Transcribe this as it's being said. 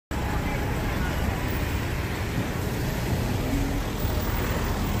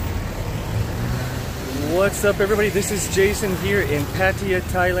What's up, everybody? This is Jason here in Pattaya,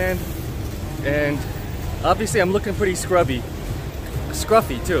 Thailand, and obviously I'm looking pretty scruffy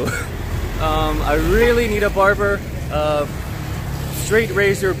too. I really need a barber, straight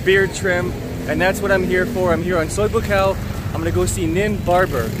razor, beard trim, and that's what I'm here for. I'm here on Soi Buakhao. I'm gonna go see NIN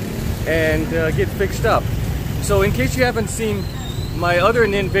Barber and get fixed up. So in case you haven't seen my other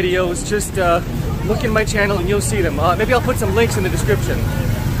NIN videos, just look in my channel and you'll see them. Maybe I'll put some links in the description.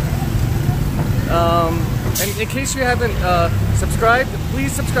 And in case you haven't subscribed,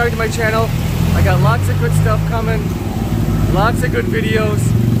 please subscribe to my channel. I got lots of good stuff coming, lots of good videos,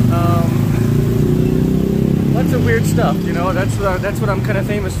 lots of weird stuff. You know, that's what I'm kind of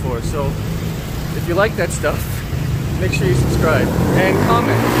famous for. So if you like that stuff, make sure you subscribe and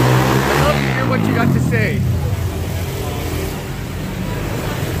comment. I'd love to hear what you got to say.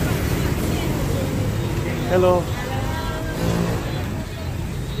 Hello.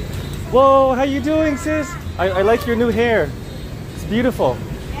 Whoa, how you doing, sis? I like your new hair. It's beautiful.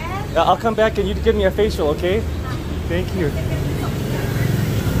 I'll come back and you give me a facial, okay? Thank you.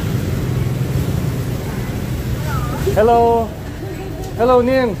 Hello. Hello,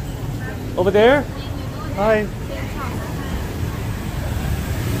 Nin. Over there? Hi.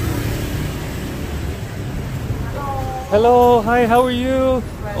 Hello, hi, how are you?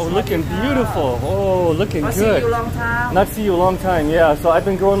 Oh, looking beautiful. Oh, looking good. See you a long time. Not see you a long time, yeah. So I've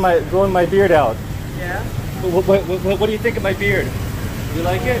been growing my beard out. Yeah. What do you think of my beard? You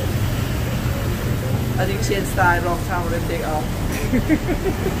like it? I think change style long time will take off.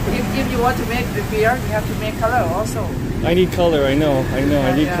 if you want to make the beard, you have to make color also. I need color, I know.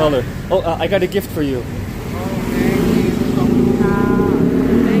 I need color. Oh, I got a gift for you. Oh,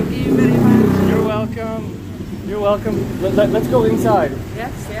 thank you very much. You're welcome. You're welcome. Let's go inside.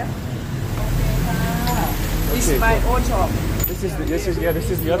 Yes, yeah. This is my own shop. This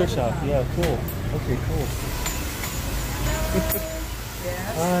is the other shop. Yeah, cool. Okay, cool. Yes.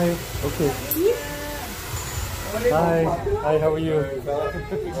 Hi. Okay. Hi, how are you?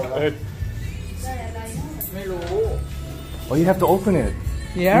 Good. Oh, you have to open it.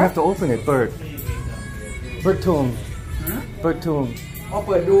 Yeah? You have to open it, Bert. Bert Tung. Bert Tung. Oh,เ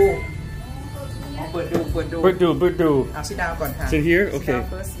ปิดดู Bert do. Sit down ก่อนค่ะ Sit here? Sit Okay.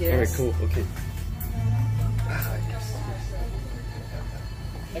 down first, yes. Alright, cool. Okay.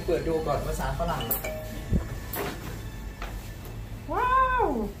 ให้เปิดดูก่อนภาษาฝรั่ง ว้าว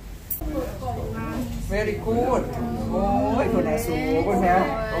very good โอ้ยคนไหนสูงคนนี้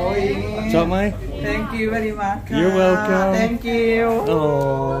โอ้ย ชอบไหม thank you very much ค่ะ You're welcome. thank you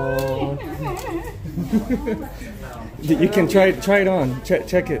Oh. You can try it on.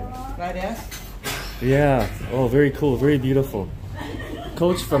 Check it. right there Yeah. Oh, very cool. Very beautiful.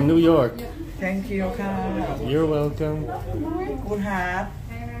 Coach from New York. thank you ค่ะ You're welcome. good heart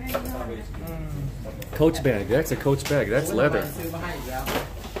Coach bag. That's a Coach bag. That's leather. ซื้อมาให้อีกแล้ว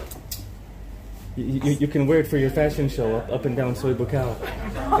You can wear it for your fashion show up and down Soi Buakhao.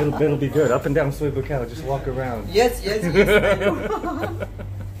 It'll be good. Up and down Soi Buakhao. Just walk around. yes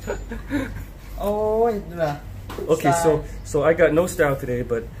โอ้ยดูนะ Okay, so I got no style today,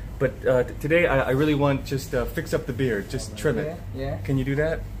 but today I really want just fix up the beard, just trim it. Yeah. Can you do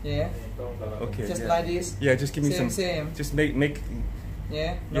that? Yeah. Okay. Just yeah. like this. Yeah, just give me Same. Just make.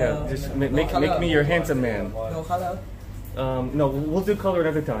 Yeah. Yeah, just make me your handsome man. No color. No, we'll do color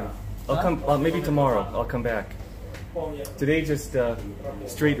another time. I'll come. Maybe tomorrow. I'll come back. Today just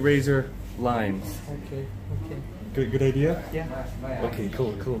straight razor lines. Okay. Good idea. Yeah. Okay,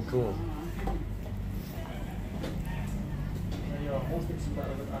 cool.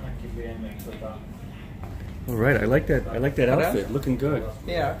 All right, I like that outfit. Looking good.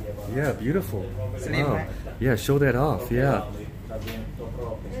 Yeah. Yeah, beautiful. Slim, Wow. right? Yeah, show that off. Yeah.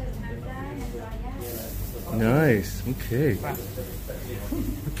 Nice. Okay.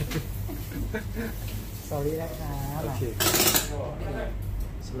 Sorry นะคะ Okay.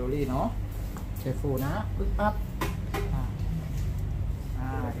 slowly เนาะ careful นะปึ๊บปั๊บ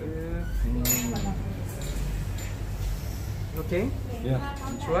Okay? Yeah.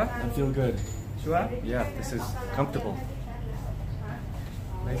 Sure? I feel good. Sure? Yeah, this is comfortable.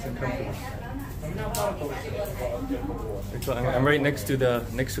 Nice and comfortable. So I'm right next to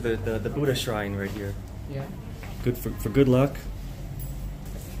the Buddha shrine right here. Yeah. Good for good luck.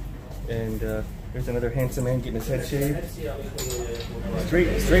 And there's another handsome man getting his head shaved.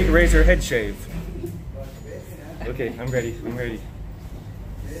 Straight razor head shave. Okay, I'm ready.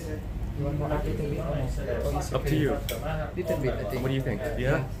 You want more little bit or more? Up to you. Little bit, I think. What do you think?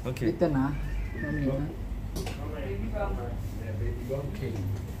 Yeah? Okay. Little นะ no need นะ Okay.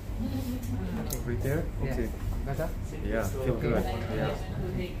 Right there? Okay. Better? Yeah, feel good. Yeah.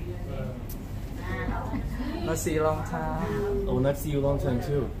 Not see a long time. Oh, not see you a long time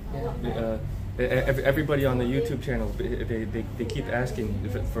too. Everybody on the YouTube channel, they keep asking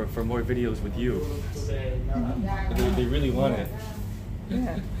for more videos with you. They really want it.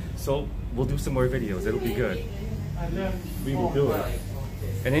 Yeah. So we'll do some more videos. It'll be good. We will do it.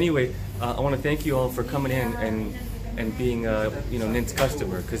 And anyway, I want to thank you all for coming in and being you know, NIN's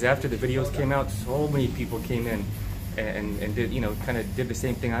customer. Because after the videos came out, so many people came in and did, you know, kind of did the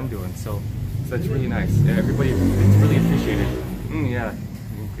same thing I'm doing. So that's really nice. Everybody, it's really appreciated. Yeah,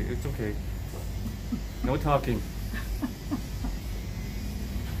 okay, it's okay. No talking.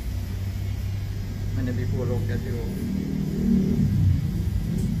 มันจะมีผู้ลงกันอยู่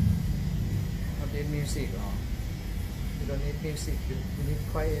เราเล่นมิวสิกหรอ You don't need music you need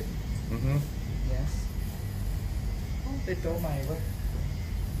quiet Yes ได้โต๊ะใหม่ปะ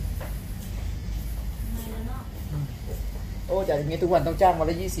โอ้จากอย่างนี้ทุกวันต้องจ้างวัน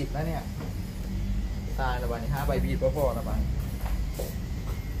ละ20นะเนี่ยตายละวันนี้5 ใบบีบก็พอละวัน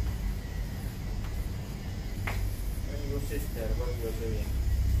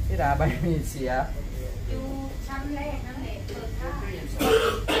ที่ดาใบมีเสียอยู่ชั้นแรกนั่นแหละเปิดค่า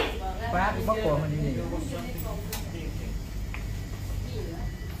ฟ้าอีกมากกว่ามันนี่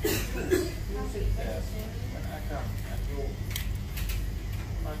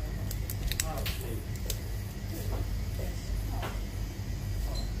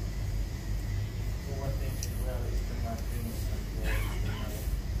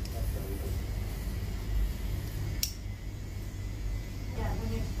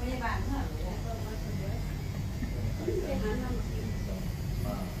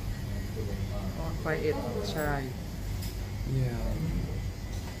ไฟเอ็ดใช่ Yeah.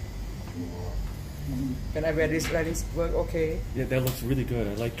 Can I wear this like this work okay Yeah, that looks really good.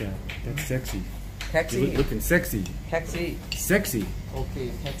 I like that. That's sexy. Taxi You're looking sexy. Taxi Sexy. Okay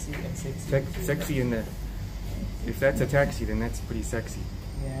taxi and sexy Sexy in the. If that's a taxi, then that's pretty sexy.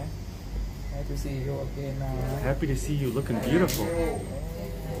 Yeah Nice to see you again now Happy to see you looking beautiful.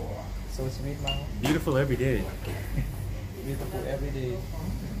 So sweet now Beautiful every day. Beautiful every day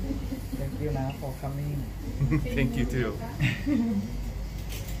Thank you now for coming Thank you too.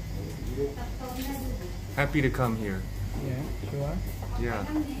 Happy to come here. Yeah sure Yeah.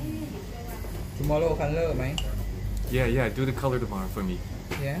 Tomorrow color ไหม Yeah. Do the color tomorrow for me.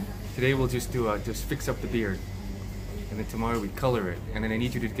 Yeah Today we'll just do just fix up the beard, and then tomorrow we color it, and then I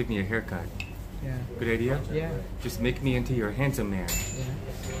need you to give me a haircut. Yeah Good idea? Yeah Just make me into your handsome man. Yeah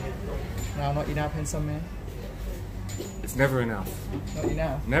Now not enough handsome man It's never enough. Not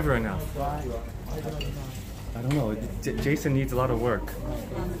enough Never enough. Why not enough I don't know. Jason needs a lot of work.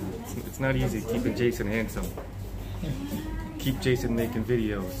 It's not easy keeping Jason handsome. Keep Jason making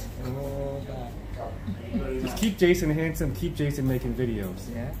videos. Just keep Jason handsome. Keep Jason making videos.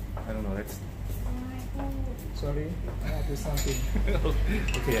 Yeah I don't know. That's Sorry I have to do something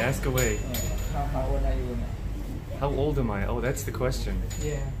okay. Ask away. How old are you now How old am I? Oh, that's the question.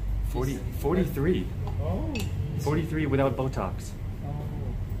 Yeah 43. Oh 43 without Botox.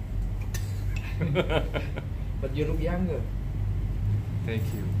 But you look younger Thank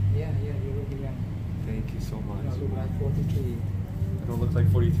you. Yeah you look young Thank you so You much. don't look like 43 I don't look like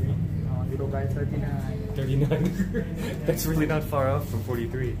 43. You look like 39 39. That's really not far off from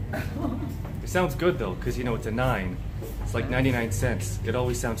 43. It sounds good though, because you know it's a 9. It's like 99 cents. It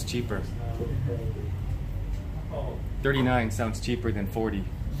always sounds cheaper. 39 sounds cheaper than 40.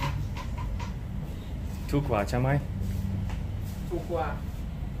 ถูกกว่าใช่ไหม ถูกกว่า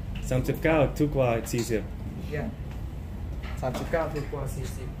 39ถูกกว่า40 Yeah 39ถูกกว่า40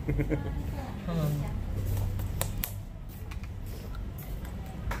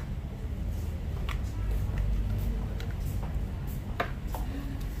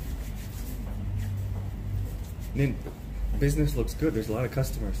 Nin, business looks good. There's a lot of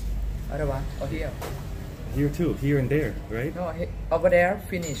customers. Other one or here Here too, here and there, right? No over there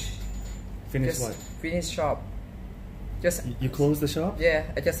finish Finish Just what? Finish shop Just You closed the shop? Yeah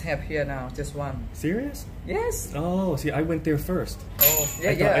I just have here now Just one Serious? Yes Oh, see, I went there first. Oh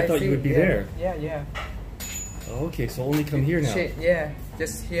yeah I thought you see. would be there. Yeah Oh, okay, so only come here now. Yeah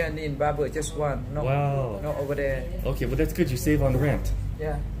just here in Barber just one No Wow. No over there Okay, well that's good. You save on rent.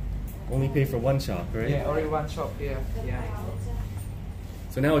 Yeah Only pay for one shop, right? Yeah only one shop here Yeah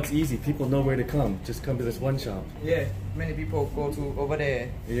So now it's easy. People know where to come. Just come to this one shop. Yeah many people go to over there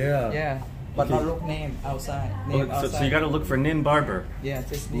Yeah. Yeah But Okay. not look name outside Oh, Name so outside you got to look for NIN Barber. Yeah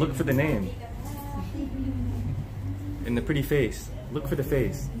just name. Look for the name. And the pretty face. Look for the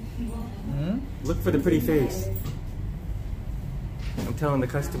face. Look for the pretty face. I'm telling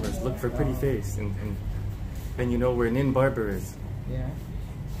the customers, look for pretty face, and then you know where NIN Barber is. Yeah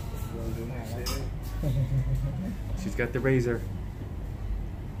She's got the razor.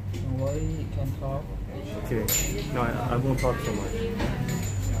 Don't worry, you can talk. Okay. No, I won't talk so much.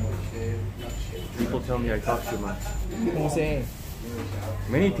 People tell me I talk too much. Who say?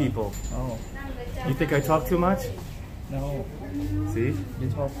 Many people. Oh, You think I talk too much? no. See? You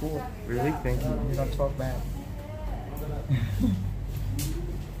talk good. Really? Thank you. You don't talk bad.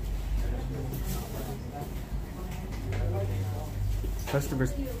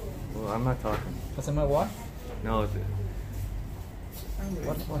 Customers. Well, I'm not talking. Customer what? No,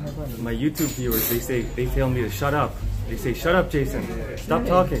 What happened? my YouTube viewers, they tell me to shut up. They say, shut up, Jason. Stop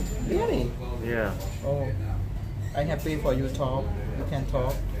talking. Really? Yeah. Oh, I'm happy for you talk. You can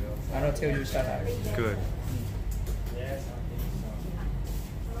talk. I don't tell you shut up. Good.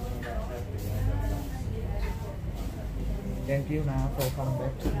 Thank you now for coming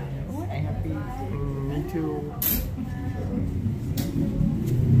back to me. Oh, I'm happy. Me too.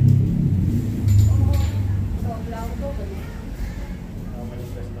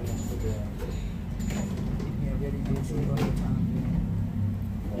 Yeah, very busy all the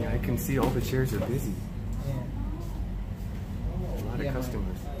time. Yeah, I can see all the chairs are busy. Yeah. A lot of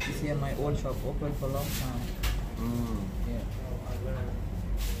customers. This here my own shop open for a long time. Yeah.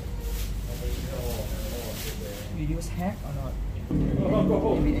 You use hat or not?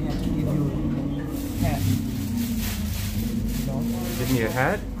 Maybe I have to give you hat. No? Give me a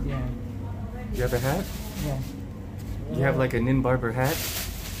hat? Yeah. You have a hat? Yeah. You have like a NIN barber hat?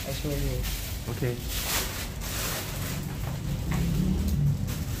 I show you. Okay.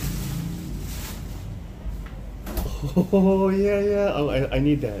 Oh yeah. Oh, I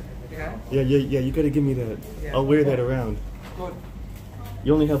need that. Yeah? Yeah. You gotta give me that. Yeah. I'll wear that around. Good.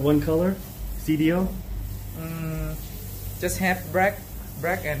 You only have one color? CDO? Just have black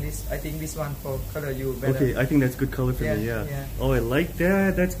and this. I think this one for color you better. Okay, I think that's good color for me. Yeah. Yeah. Oh, I like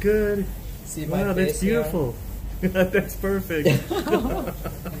that. That's good. See my Wow, face that's beautiful. That's perfect.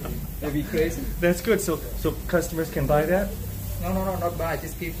 Maybe crazy. That's good. So customers can buy that? No, not buy.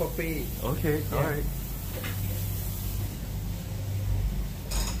 Just give for free. Okay, Yeah. all right.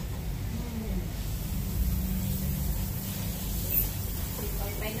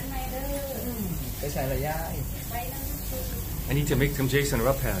 I need to make some Jason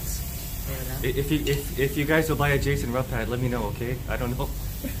Rupp hats. If you guys will buy a Jason Rupp hat, let me know, okay? I don't know.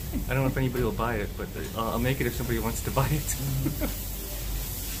 I don't know if anybody will buy it, but I'll make it if somebody wants to buy it.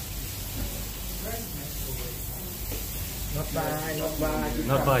 Not buy.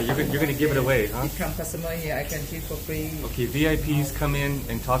 Not buy. You're gonna give it away, huh? If come customer here, I can give for free. Okay, VIPs come in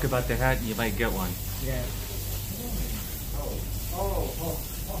and talk about the hat, and you might get one. Yeah.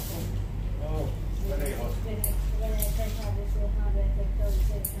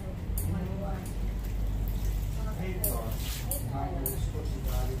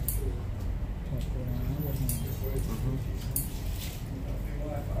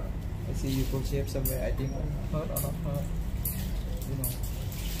 I see you go shape somewhere. I think hurt or not hurt. You know.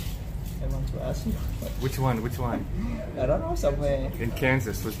 I want to ask you. Which one? I don't know, somewhere. In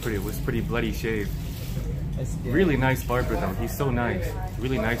Kansas was pretty bloody shave. Yeah. Really nice barber though. He's so nice.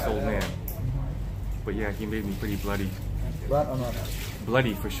 Really nice old man. But yeah, he made me pretty bloody. Blood or not?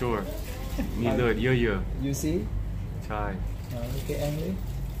 Bloody for sure. Me lut, yeah. You see? Chai. You get angry?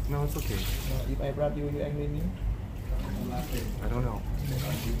 No, it's okay. If I brought you, you angry me? I don't know.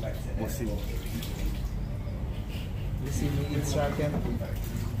 We'll see. You see me Instagram?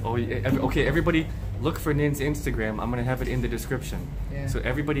 Oh, yeah, okay. Everybody, look for NIN's Instagram. I'm gonna have it in the description. Yeah. So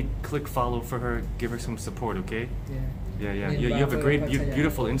everybody, click follow for her. Give her some support, okay? Yeah. Yeah. NIN You have a Barber great, Pattaya.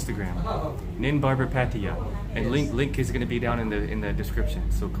 beautiful Instagram. NIN Barber Pattaya, and Yes. link is gonna be down in the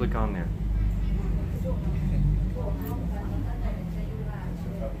description. So click on there.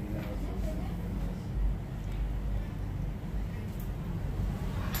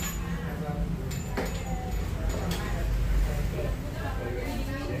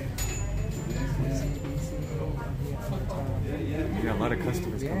 You got a lot of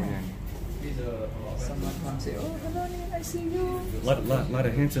customers coming in. Someone comes say, oh, hello, Nin, I see you. Lot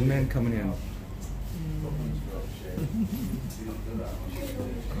of handsome men coming in.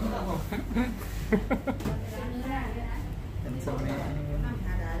 Handsome man.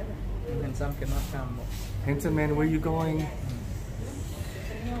 Handsome cannot come. Handsome man, where you going?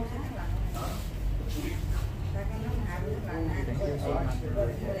 Thank you so much.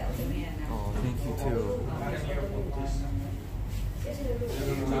 Oh, thank you too.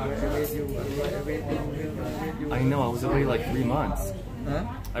 I know, I was away like 3 months. Huh?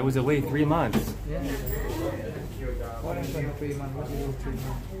 I was away 3 months. Yeah. What happened in 3 months? What did you do 3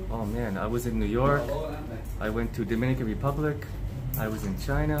 months? Oh man, I was in New York. I went to Dominican Republic. I was in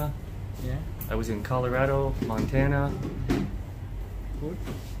China. Yeah. I was in Colorado, Montana. Good.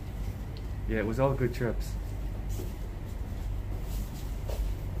 Yeah, it was all good trips.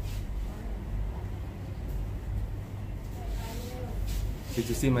 Did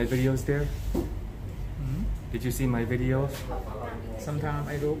you see my videos there? Hmm? Did you see my videos? Sometimes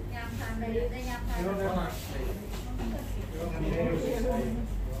I do.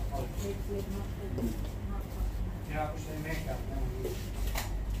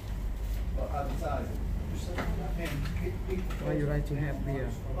 Why you like to have beer?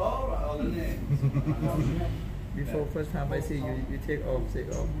 Before first time I see you, you take off.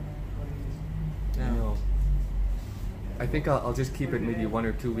 No. I think I'll just keep it maybe 1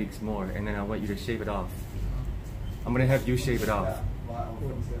 or 2 weeks more, and then I want you to shave it off. I'm gonna have you shave it off.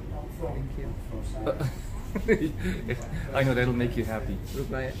 Thank you. I know that'll make you happy. Look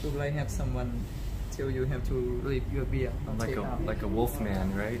like have someone tell you have to leave your beer. Like a wolf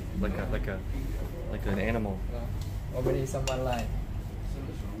man, right? Like an animal. Already someone like.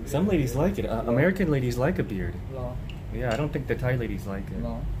 Some ladies like it. American ladies like a beard. No. Yeah, I don't think the Thai ladies like it.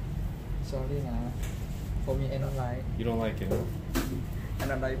 No. Sorry, nah. For me, I don't like. You don't like it? I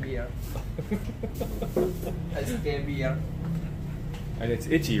don't like beer. I scare beer. And it's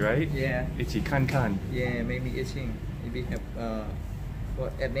itchy, right? Yeah. Itchy, kan. Yeah, maybe itching. Maybe have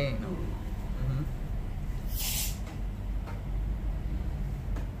what acne. No.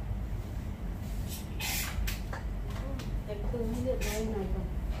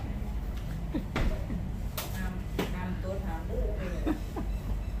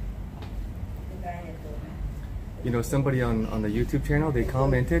 You know, somebody on the YouTube channel, they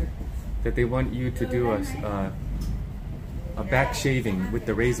commented that they want you to do a back shaving with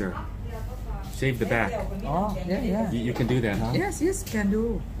the razor. Shave the back. Oh, yeah. You can do that, huh? Yes, can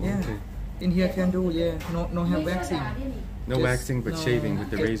do. Yeah. Okay. In here can do, yeah. No have waxing. No Just waxing, but shaving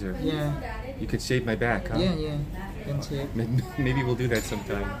with the razor. Yeah. You could shave my back, huh? Yeah. Can shave. Maybe we'll do that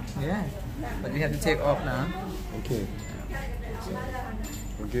sometime. Yeah. But we have to take off now. Okay.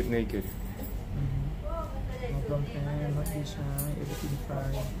 Or get naked. No problem, not be shy, everything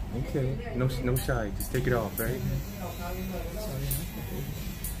fine. Okay. No shy. Just take it off, right? Sorry,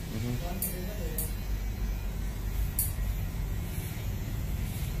 Mm-hmm.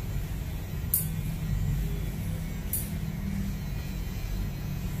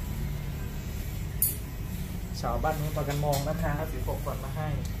 ชาวบ้านนู้นประกันมองนะคะสีผมก่อนมาให้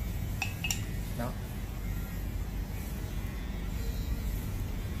เนาะ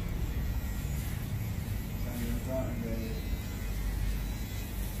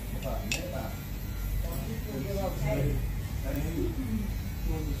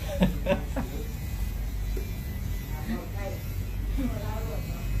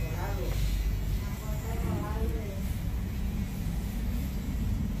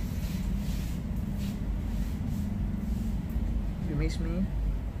You miss me?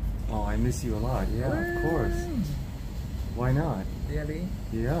 Oh, I miss you a lot. Yeah, of course. Why not? Really?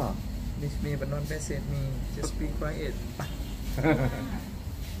 Yeah. Miss me but not message me. Just be quiet.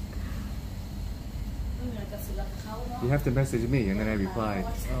 You have to message me and then I reply.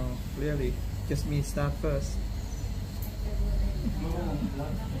 Oh, really? Just me start first.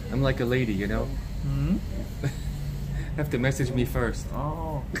 I'm like a lady, you know? Hmm? Have to message me first.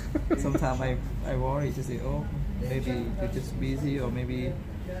 Oh, sometimes I worry to say, oh, maybe you're just busy or maybe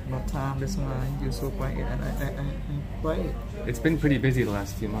not time. That's why you're so quiet and I quiet. It's been pretty busy the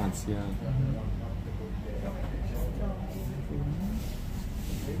last few months, yeah.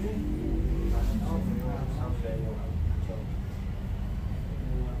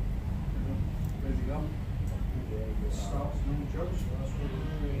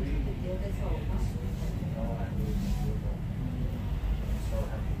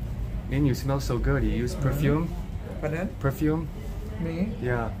 And you smell so good. You use perfume? Pardon? Perfume? Me?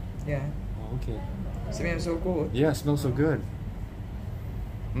 Yeah. Yeah. Oh, okay. Smells so good. Yeah, it smells so good.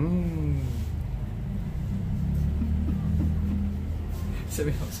 Mmm.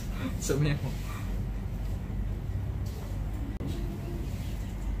 Smells.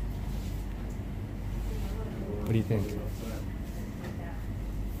 What do you think?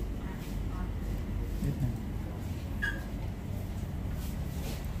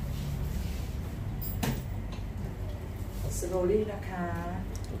 Slowly นะคะ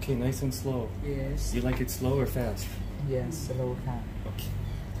Okay, nice and slow. Yes. You like it slow or fast? Yes, slow ค่ะ Okay.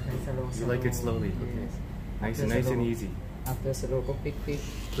 slow. You like it slowly? Okay. Yes. Nice and easy. After slow ก็ quick.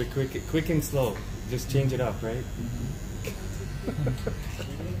 Quick and slow. Just change it up, right?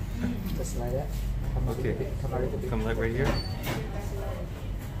 Just like that. Okay. Come a little bit. Come right here.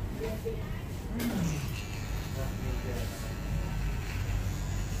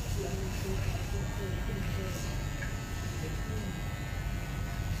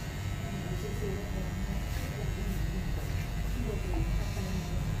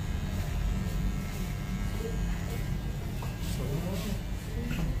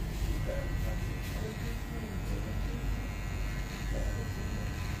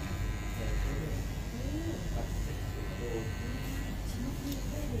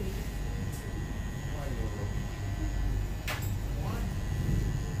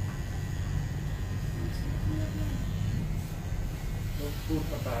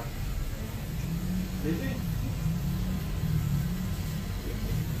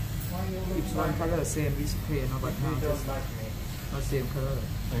 It's one color, same with spray, no, but now just not same color.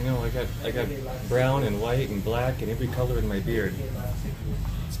 I know. I got brown and white and black and every color in my beard.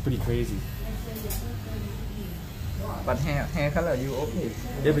 It's pretty crazy. But hair color, you okay?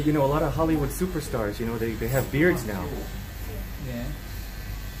 Yeah, but you know, a lot of Hollywood superstars, you know, they have beards now. Yeah.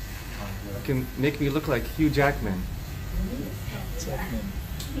 It can make me look like Hugh Jackman. Jackman.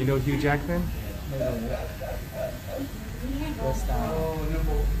 You know Hugh Jackman? No. First time. Oh,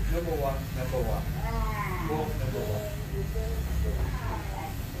 number one. Both number one.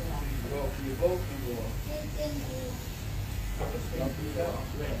 You both number one.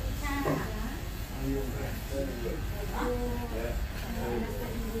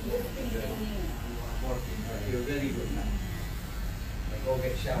 You're very good now. Go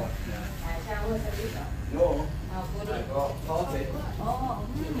get showered now. No. I got coffee.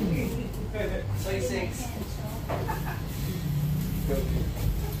 Say 6.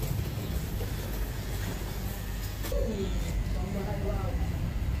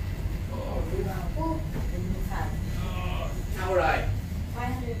 All right.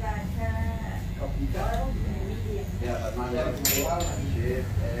 Yeah, but my left is one and shit.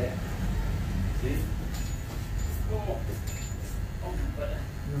 See?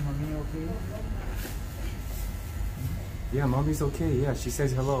 Your mommy okay? Yeah, mommy's okay. Yeah, she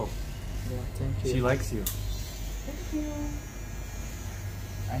says hello. Yeah, thank you. She likes you. Thank you.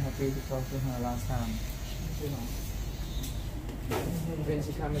 I happy to talk to her last time. When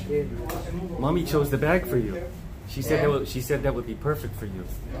she come again. Mommy chose the bag for you. She said that would be perfect for you.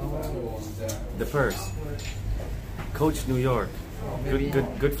 Oh. The purse. Coach New York.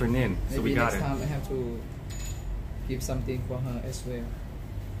 Good for NIN. So we got next it. time I have to give something for her as well.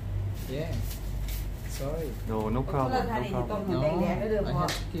 Yeah. Sorry. No problem. No problem. No, I have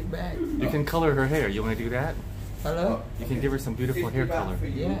to give back. You can color her hair. You want to do that? Hello? You can give her some beautiful hair color.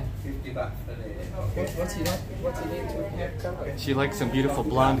 Yeah. 50 bucks for the day. What's he need to hair color? She likes some beautiful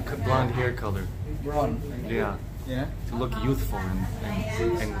blonde hair color. Blonde. Yeah. Yeah. To look youthful and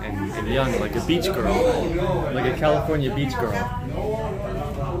young, like a beach girl, like a California beach girl.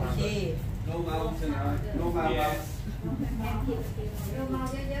 No mountain, no mountain.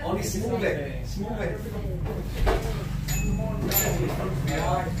 Only smooth it. Smooth it.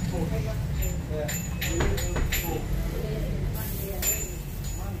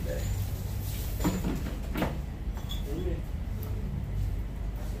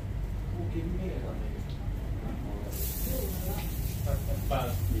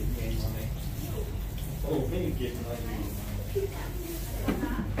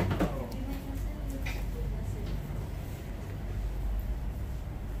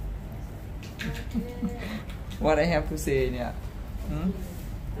 What I have to say, yeah.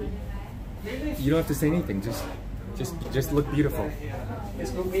 You don't have to say anything. Just look beautiful.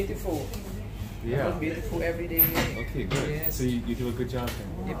 It's look beautiful. Yeah. Look beautiful every day. Okay, good. Yes. So you do a good job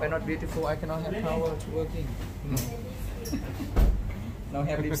then. If I'm not beautiful, I cannot have power to working. No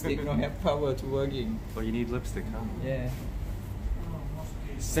have lipstick, no have power to working. Oh, you need lipstick, huh? Yeah.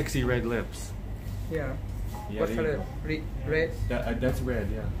 Sexy red lips. Yeah. Yeah, What there you color? Red? That's red,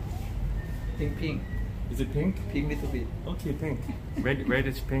 yeah. Pink. Is it pink? Pink little bit. Okay, pink.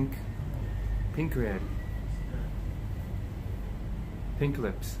 Reddish pink. Pink red. Pink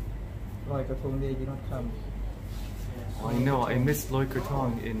lips. Like a Tong Day did not come. Oh, I know. I missed Loy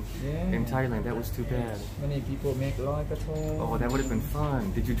Krathong in Yeah. Thailand. That was too bad. Many people make like a Tong. Oh, that would have been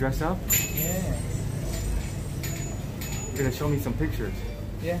fun. Did you dress up? Yeah. You're gonna show me some pictures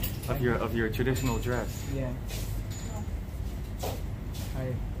Yeah. of your traditional dress. Yeah.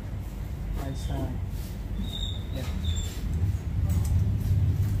 I saw. Yeah.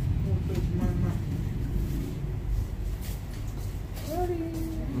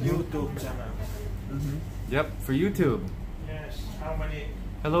 YouTube channel. Yep, for YouTube. Yes. How many?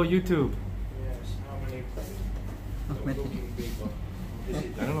 Hello, YouTube. Yes. How many? Looking people.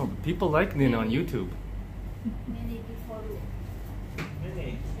 I don't know. People like NIN on YouTube. Many.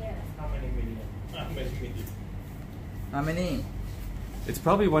 How many million? How many million? How many? It's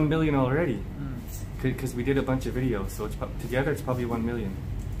probably 1 million already. Because we did a bunch of videos, so it's together it's probably 1 million.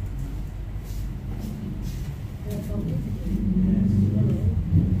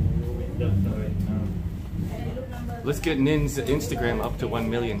 Let's get NIN's Instagram up to 1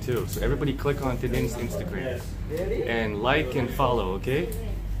 million too. So everybody click on to NIN's Instagram and like and follow, okay?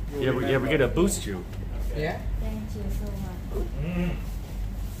 Yeah, we're gonna boost you. Yeah. Thank you so much.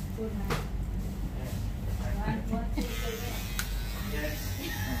 Good night.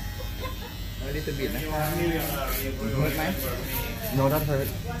 A little bit นะคะเฮิร์ตไหม No, not hurt.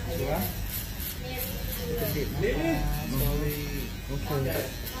 ชัวร์ little bit นะคะ sorry Okay.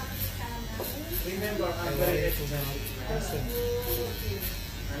 I like to have person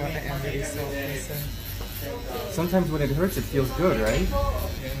but I am very soft person Sometimes when it hurts, it feels good, right?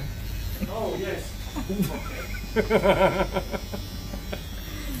 yeah. Oh, yes.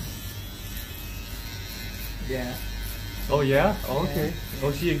 Yeah. Oh yeah? Oh, okay.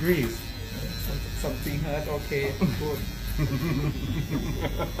 Oh, she agrees. Something hurt okay good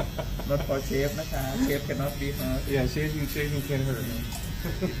not for chef นะคะ chef cannot be hurt Yeah, shaving can hurt.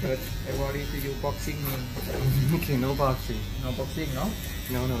 but I worry to you boxing me Okay, no boxing. no boxing no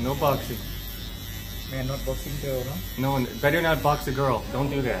No boxing. man not boxing girl no No, better not box a girl. Don't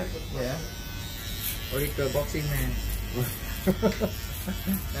do that. yeah only girl boxing man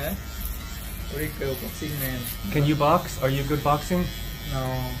eh only girl boxing man Can you box? Are you good boxing? no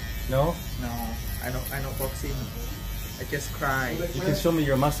No? no I know boxing I just cry You can show me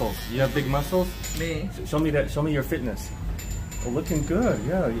your muscles. You have big muscles? me Show me that. Show me your fitness. Oh, looking good.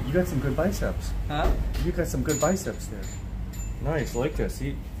 Yeah, you got some good biceps. huh You got some good biceps there. Nice, like this.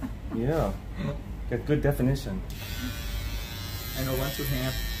 See? Yeah. Got good definition. I don't want to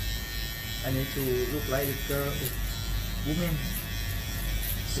have I need to look like a girl woman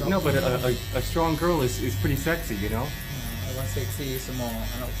No, but a strong girl is pretty sexy, you know? I want sexy small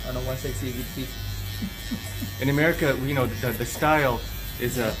I don't want sexy with big In America, you know, the style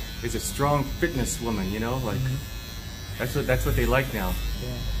is a strong fitness woman, you know? Like that's what they like now.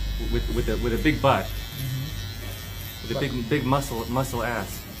 yeah With a big butt. With a big muscle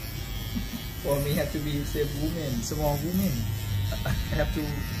ass. for me have to be same woman small woman I have to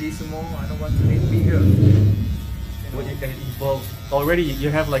be small I don't want to be bigger Well, already you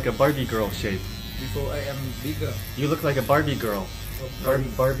have like a Barbie girl shape. before I am bigger You look like a Barbie girl.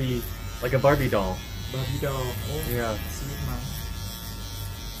 Barbie, like a Barbie doll. Barbie doll oh Yeah. sweet man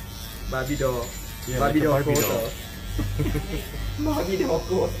Barbie doll Yeah, Barbie like a doll Barbie code doll. Barbie doll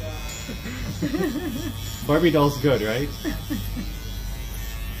code Barbie doll's good, right?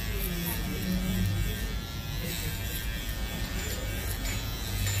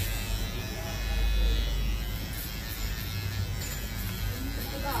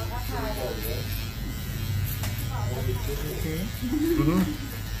 Mm-hmm.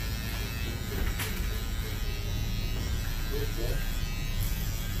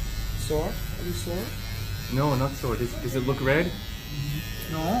 sore are you sore No, not sore. Does it look red?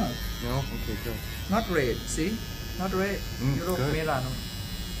 no No? Okay, good. not red see not red you look good. Melano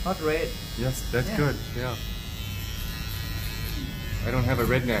not red Yes, that's Yeah. good. Yeah. I don't have a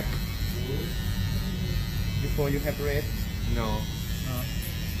red neck. before you have red No.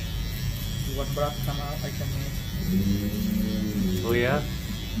 you want blood come out I can make Oh yeah?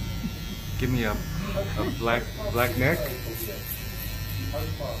 Give me a black neck.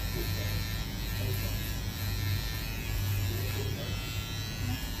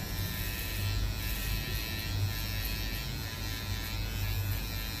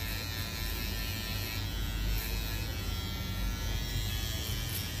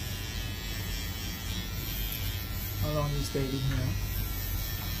 how long you stay in here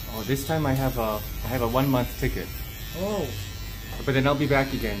Oh, this time I have a 1 month ticket. oh But then I'll be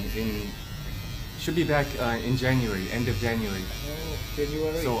back again should be back in January, end of January. oh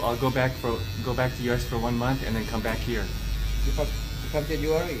January So I'll go back to US for 1 month and then come back here. you come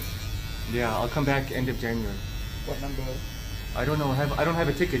January Yeah, I'll come back end of January. what number I don't know. I don't have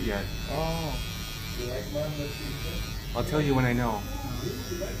a ticket yet. oh I'll tell you when I know.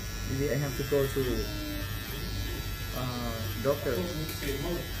 maybe I have to go to doctor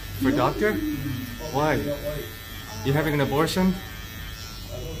For doctor? Why? You having an abortion?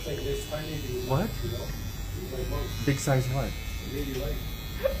 What? Big size what?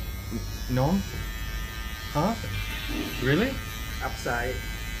 No? Huh? Really? upside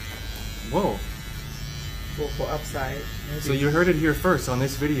Whoa. for upside maybe. So you heard it here first on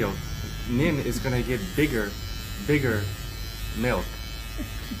this video. NIN is gonna get bigger milk.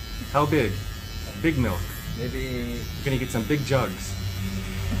 How big? Big milk. maybe You're gonna get some big jugs.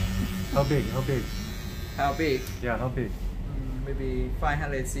 How big? How big? how big Yeah, how big? maybe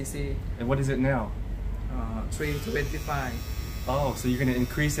 500 cc. And what is it now? 325. Oh, so you're gonna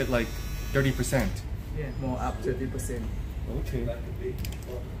increase it like 30%. Yeah, more up 30%. Okay.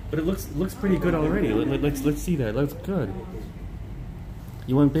 But it looks pretty good already. Let's see that. Looks good.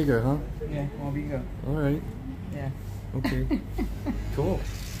 You want bigger, huh? Yeah, more bigger. All right. Yeah. Okay. Cool.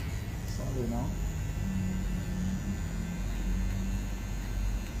 Sorry, no.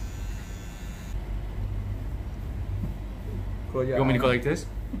 Close your You want me to eye. go like this?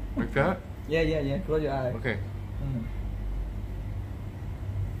 Like that? Yeah. Close your eye. Okay.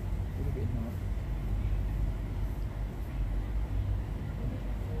 Little bit more.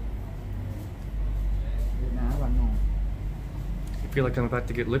 Now one more. I feel like I'm about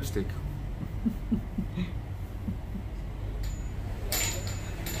to get lipstick.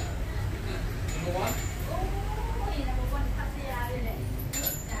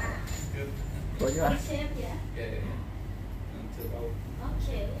 Close your eye.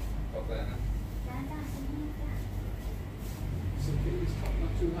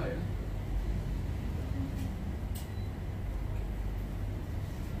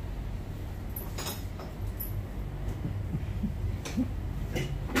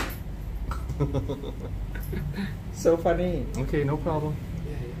 So funny. Okay, no problem.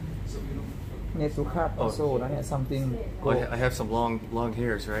 Need to cut also. Something. Oh, I have some long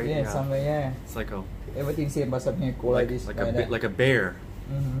hairs, right? Yeah, somewhere. Yeah. It's like a Everything same, but some hair go like this. like a bear.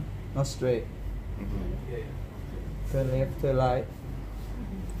 Not straight. Turn left, turn right.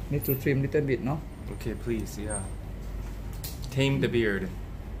 Need to trim little bit, no? Okay, please, yeah. Tame the beard.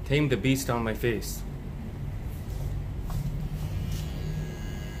 Tame the beast on my face.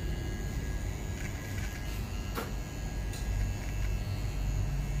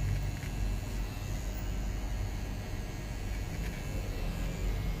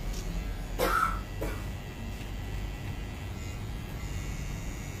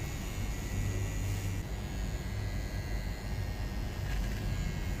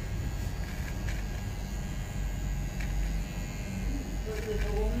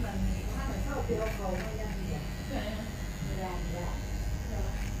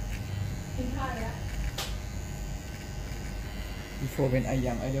 Before when I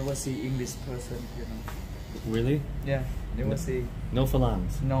young, I never see English person, you know. Really? Yeah, never see. No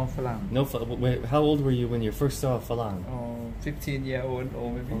Falangs. No Falang. No. Wait, how old were you when you first saw a Falang? 15-year-old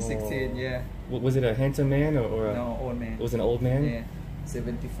or maybe 16, yeah. Was it a handsome man or a? No, old man. It was an old man. Yeah,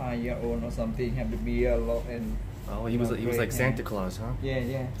 75-year-old or something. Have the beard a lot and. Oh, he was like Santa Claus, huh? Yeah.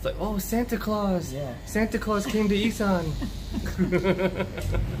 It's like, oh, Santa Claus. Yeah. Santa Claus came to Isan.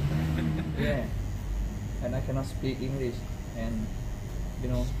 Yeah. And I cannot speak English, and you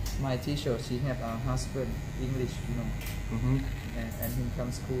know my teacher, she have a husband English, you know. And he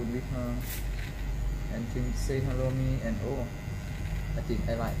come school with her, and he say hello me, and oh, I think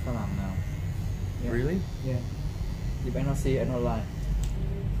I like Falang now. Yeah. Really? Yeah. If I not see, I not like.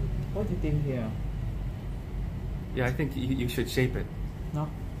 What do you think here? Yeah, I think you should shape it. No.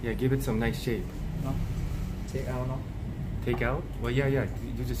 Yeah, give it some nice shape. No. Take out, no. Take out? Well, yeah.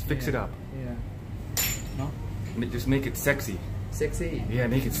 You just fix it up. Yeah. No. Just make it sexy. Sexy. Yeah,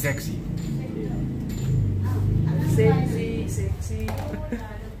 make it sexy. Sexy.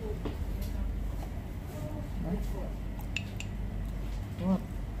 What?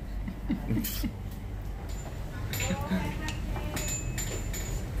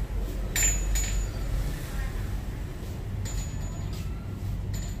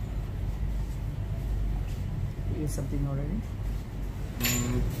 You eat something already?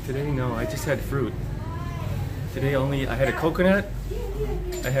 Today, no. I just had fruit. Today only, I had a coconut.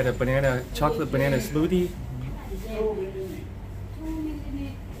 I had a chocolate banana smoothie.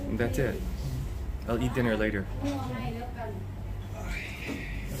 And that's it. I'll eat dinner later.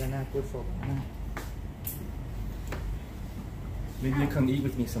 Banana good for banana. Maybe you come eat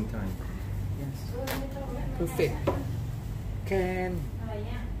with me sometime. Yes. Perfect. Can.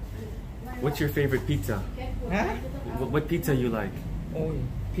 What's your favorite pizza? Huh? What pizza you like? Oh,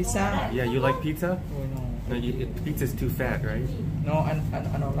 pizza. Yeah, you like pizza? Oh no. No, pizza's too fat, right? No, I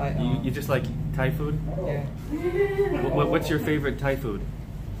don't like. You just like Thai food? Yeah. What's your favorite Thai food?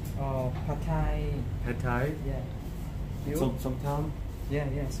 Oh, Pad Thai. Pad Thai? Yeah. You? Som tam? Yeah,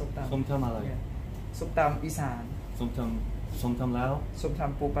ส้มตำ Som tamอะไร? Yeah. ส้มตำอีสาน Som tam lao? ส้มต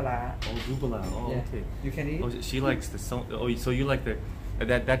ำปูปลาร้า Oh, Zubala. Oh, Yeah. okay. You can eat? Oh, she likes the so you like the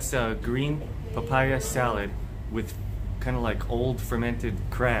that's green papaya salad with kind of like old fermented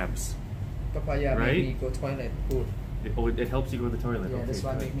crabs. Papaya Right? make me go toilet. Good. It helps you go to the toilet. Yeah, Okay, that's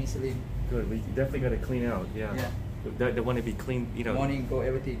why good. make me slim. Good. We definitely got to clean out. Yeah. Yeah. They want to be clean. You know. Morning go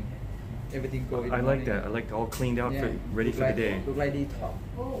everything. everything go in I the like morning. that. I like all cleaned out, Yeah. ready for the day. Look like detox.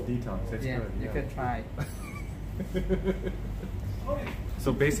 Detox, that's Yeah, good. you can try.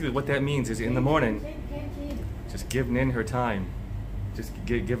 So basically what that means is in the morning, just give Nin her time. Just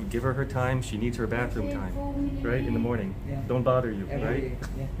give her time. She needs her bathroom time, right? In the morning. Yeah. Don't bother you, Every right? day,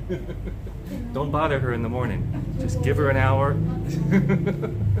 yeah. Don't bother her in the morning. Just give her an hour.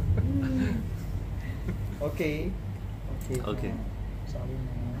 Okay. Okay. Sorry,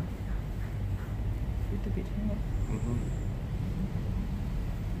 man. Little bit here. Mhm.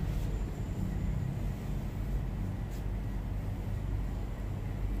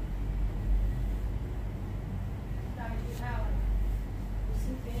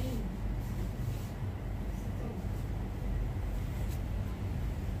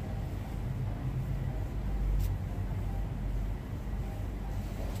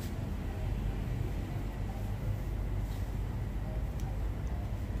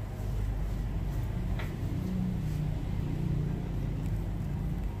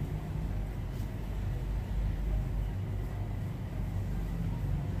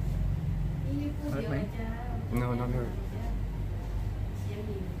 Hurtไหม No, not her. Little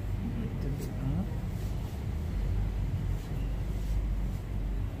bit, huh?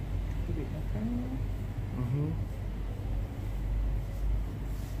 Little bit, okay. Mhm.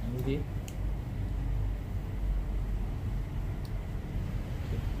 Maybe.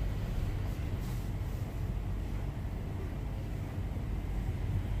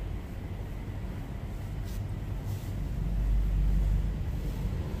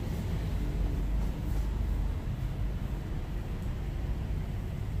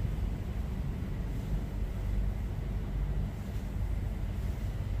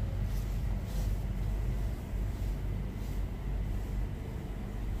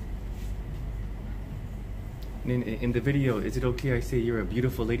 In the video, is it okay I say you're a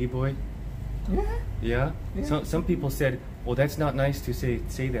beautiful lady boy? Yeah. Yeah? Yeah. Some people said, well, that's not nice to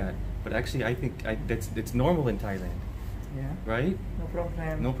say that. But actually, I think that's normal in Thailand, Yeah. right? No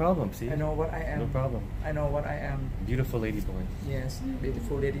problem. No problem, see? I know what I am. No problem. I know what I am. Beautiful lady boy. Yes,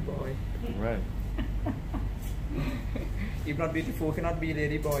 beautiful lady boy. Right. If not beautiful, cannot be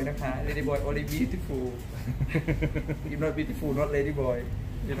lady boy นะคะ lady boy only beautiful. If not beautiful, not lady boy.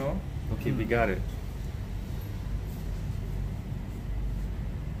 You know? Okay, we got it.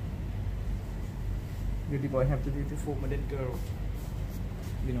 Beauty boy have to be beautiful modern girl.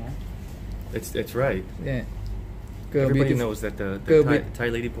 You know? It's right. Yeah. Girl Everybody beautiful. knows that the Girl Thai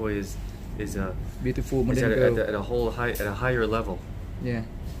lady boy is Beautiful is modern at girl. at a higher level. Yeah.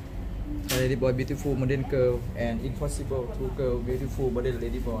 Lady boy, beautiful modern girl, and impossible to girl, beautiful modern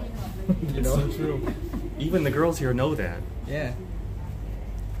lady boy. You It's know? so true. Even the girls here know that. Yeah.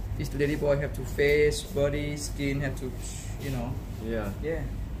 Each lady boy have to face, body, skin have to, you know. Yeah. Yeah.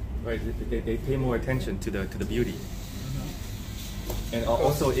 Right. They pay more attention to the beauty. And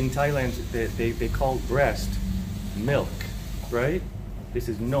also in Thailand, they call breast milk, right? This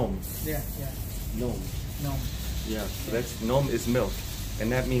is nom. Yeah. Yeah. Nom. No. Yeah. So that's nom is milk,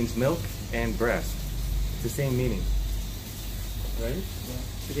 and that means milk and breast. It's the same meaning, right? Yeah.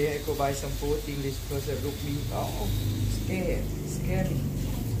 Today I go buy some food. English person look me. Oh, scary.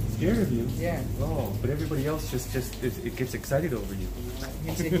 Scared of you? Yeah. Oh, but everybody else just it gets excited over you.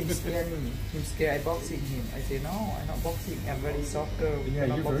 He say him scare me. Him scare I boxing him. I say no, I'm not boxing. I'm very soft girl. Yeah, I'm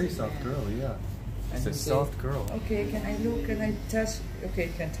not you're a very boxing soft man." girl. Yeah. And It's a he say, soft girl. Okay, can I look? Can I touch? Okay,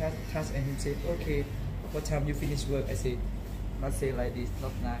 can touch. And he said, okay. What time you finish work? I said, not say like this,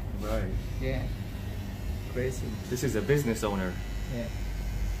 not nice. Right. Yeah. Crazy. This is a business owner. Yeah.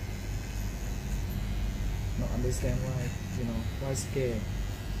 Not understand why, you know, why scared.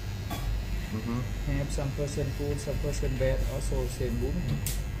 Mm-hmm. Have some person good, some person bad, also same woman,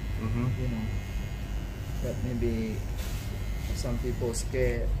 Mm-hmm. you know. But maybe some people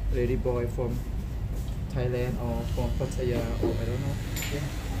scared lady boy from Thailand or from Pattaya or I don't know. Yeah.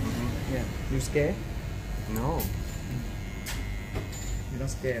 Mm-hmm. Yeah. You scared? No. You're not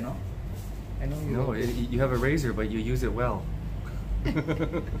scared, no? I know you. No, you have a razor, but you use it well. You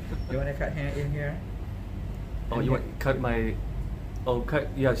want to cut hair in here? Oh, you want cut my? Oh,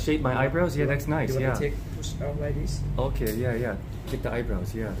 shape my eyebrows. Yeah, that's nice. You want Yeah. to take push out like this? Okay. Yeah. Take the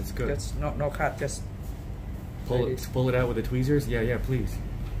eyebrows. Yeah, that's good. Just no cut, just Pull it out with the tweezers. Yeah, please.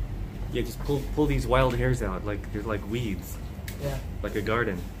 Yeah, just pull these wild hairs out like they're like weeds, yeah. like a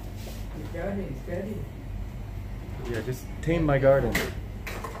garden. Scary. Yeah, just tame my garden.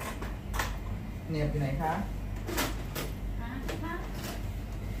 เนียบอยู่ไหนคะ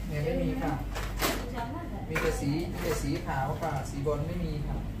เนียบไม่มีค่ะ มีแต่สีขาวค่ะ สีบอลไม่มี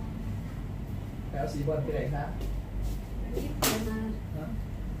ค่ะแล้วสีบอลไปไหนคะฮะ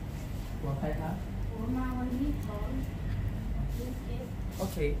บอล คะ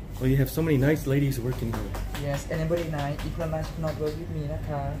Okay. Oh, you have so many nice ladies working here. Yes, anybody nice. If not nice, not work with me,นะค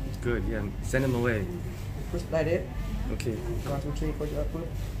ะ Good, yeah. Send them away. Push like that. Okay. 1, 2, 3 for your output.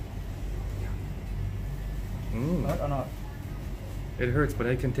 Not or not? It hurts, but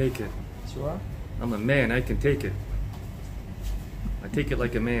I can take it. Sure? I'm a man, I can take it. I take it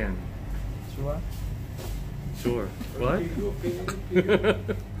like a man. Sure? Sure. What?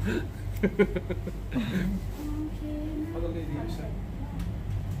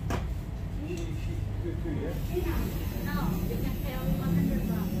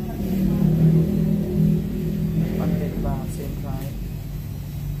 $100, same price.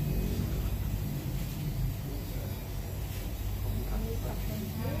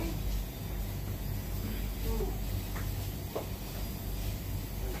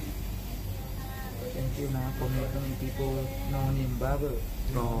 Thank you now for making people know NIN barber.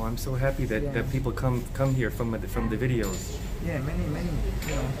 Oh, I'm so happy that people come here from the videos. Yeah, many,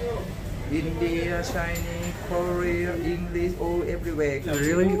 you know. India, Chinese, Korea, English, all everywhere.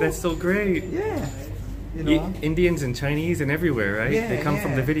 Really? That's so great. Yeah. You know. Indians and Chinese and everywhere, right? Yeah, they come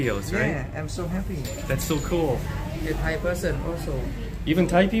from the videos, right? Yeah, I'm so happy. That's so cool. A Thai person also. Even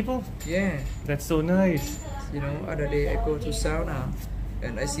Thai people? Yeah. That's so nice. You know, other day I go to sauna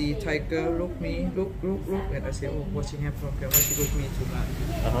and I see Thai girl look me, look, and I say, oh, what she have from? Why she look me too much?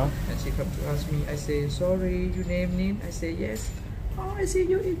 And she come to ask me. I say, sorry, you name NIN? I say, yes. Oh, I see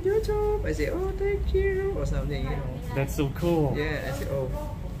you in YouTube. I say, oh, thank you, or something, you know. That's so cool. Yeah, I say, oh,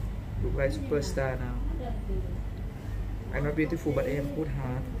 look like superstar now. I'm not beautiful, but I am good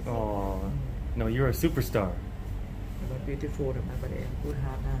heart. Oh, no, you're a superstar. I'm not beautiful, but I am good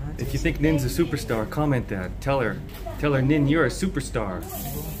heart now. If you think NIN's a superstar, comment that. Tell her, NIN, you're a superstar. Oh,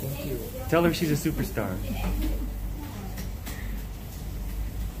 thank you. Tell her she's a superstar.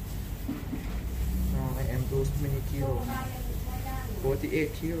 Now I am those many kilos.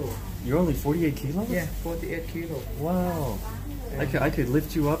 48 kilos. You're only 48 kilos? Yeah, 48 kilos. Wow. I could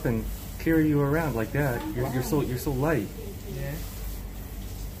lift you up and carry you around like that. You're so light. Yeah.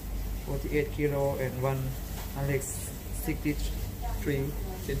 48 kilo and 163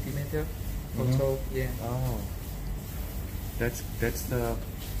 centimeter. Also, yeah. Oh. That's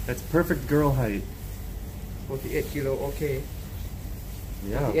perfect girl height. 48 kilo, okay.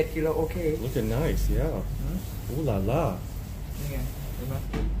 Yeah. 48 kilo, okay. Looking nice, yeah. Ooh la la. นี่ไงเห็นไหม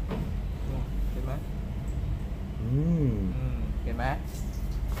เห็นไหมเห็นไหม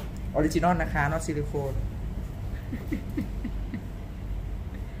ออริจินอลนะคะ not ซิลิโคน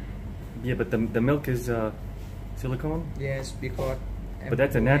Yeah, but the milk is silicone. yes because But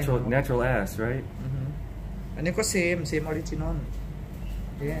that's a natural ass, right? อันนี้ก็ same ออริจินอล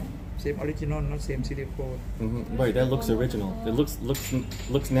yeah same ออริจินอล not same ซิลิโคน Right, that looks original. It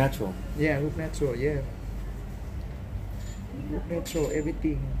looks natural. yeah look natural yeah look natural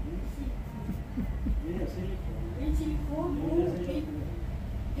everything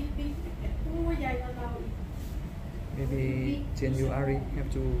maybe January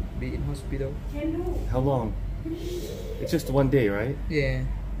have to be in hospital. How long? It's just one day, right? Yeah.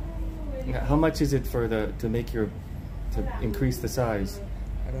 How much is it for to increase the size?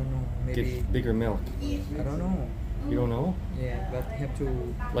 I don't know. Maybe Get bigger milk. I don't know. You don't know? Yeah, but have to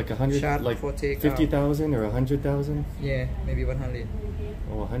Like 100, like 50,000 or 100,000? yeah, maybe 100.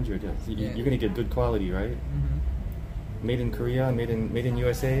 Oh, 100. Yeah. Yeah. You're gonna get good quality, right? Made in Korea, made in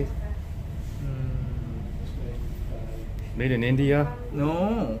USA, made in India.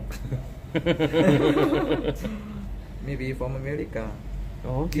 No. Maybe from America.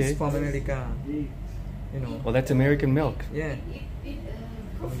 Oh, okay. It's from America. You know. Well, that's American milk. Yeah.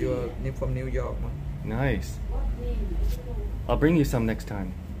 From New York. Man. Nice. I'll bring you some next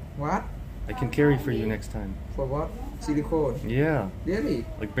time. What? I can carry for you next time. For what? Silicone. Yeah. Really?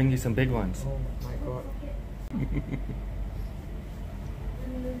 Like bring you some big ones. Oh my god.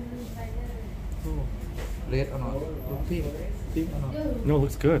 Oh. Red or not? Look pink. Pink or not? No,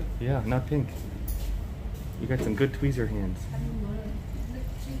 looks good. Yeah, not pink. You got some good tweezer hands. I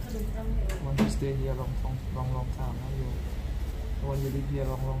want to stay here long time. I want to live here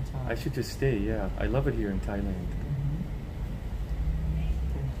long time. I should just stay, yeah. I love it here in Thailand.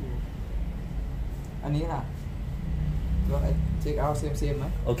 Thank you. อันนี้ล่ะ You want to take out same ไหม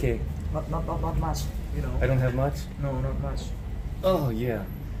Okay. Not much, you know. I don't have much? No, not much. Oh, yeah.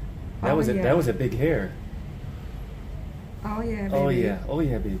 That Oh, was yeah. that was a big hair. Oh yeah, baby. Oh, yeah. Oh,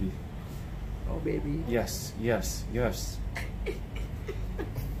 yeah, baby. Oh baby. Yes, yes, yes.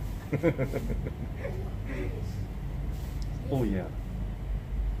 Oh, yeah.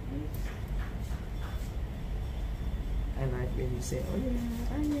 I like when you say, oh yeah,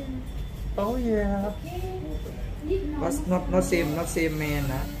 Oh yeah. Not same man,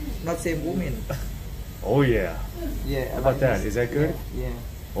 not same woman. Oh yeah. Yeah. How about that? Is that good? Yeah.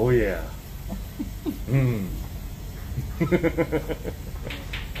 Oh yeah. Mm.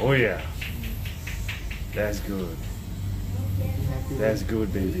 Oh yeah. That's good. That's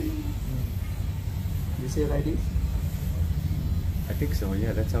good, baby. You say like this? I think so.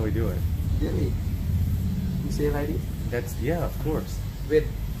 Yeah, that's how we do it. Really? You say like this? That's yeah, of course. When?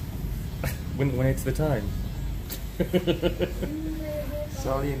 When it's the time.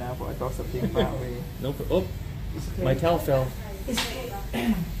 Sorry now, but I thought something far away. No. Oh, my towel fell.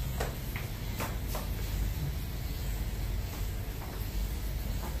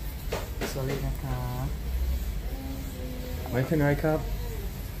 Sorry นะคะ My Pinai cup?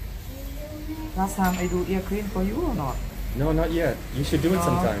 Last time I do ear clean for you or not? No, not yet. You should do it No.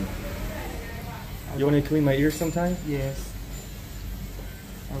 sometime. You want to clean my ears sometime? Yes.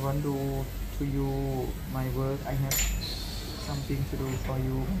 I want to you my work. I have something to do for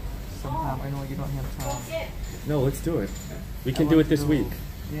you. Sometime I know you don't have time. No, let's do it. We can do it this week.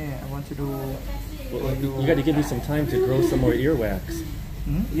 Yeah, I want to do. Well, you got to give me some time to grow some more earwax.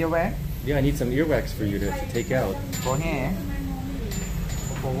 Earwax? Yeah, I need some earwax for you to take out. For hair?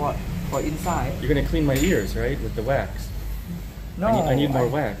 For what? For inside? You're gonna clean my ears, right, with the wax? No. I need more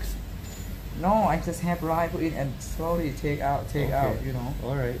wax. No, I just have right put in and slowly take out, you know.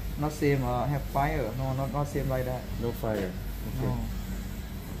 All right. Not same have fire. No, not same like that. No fire. Okay. No.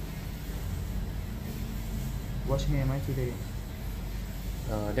 Wash hair my today.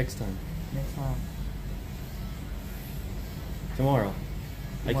 Next time. Next time. Tomorrow.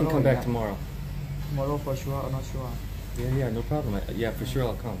 I can come back tomorrow. Tomorrow for sure or not sure? Yeah, no problem. Yeah, for sure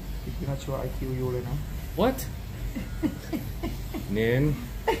I'll come. If you're not sure, I kill youเลยนะ What? Nin?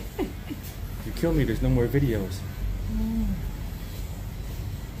 You kill me, there's no more videos.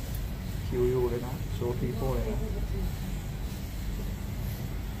 Kill you เลยนะ Show people เลยนะ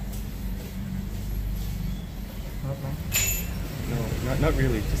Not man. No, not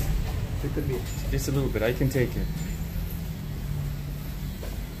really. Little bit. Just a little bit. I can take it.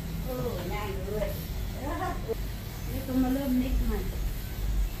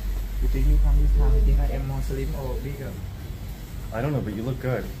 You think you come this time? You think I am more slim or bigger? I don't know, but you look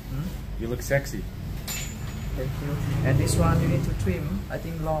good. You look sexy. Thank you. And this one you need to trim. I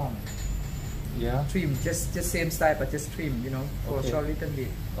think long. Yeah? Trim, just same style, but just trim. You know, for Okay. short little bit.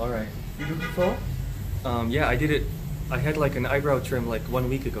 All right. You do before? Yeah, I did it. I had like an eyebrow trim like 1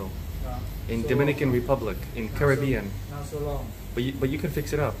 week ago in So- Dominican Republic, in Caribbean. Not so long. But you can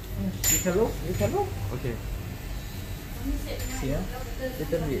fix it up. You can look. You can look. Okay. See, yeah?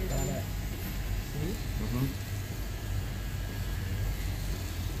 Little bit. Like that. See? Mm-hmm.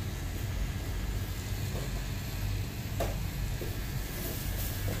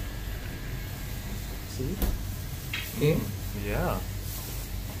 See? Okay. Yeah.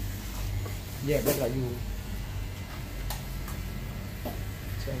 Yeah, that's like you.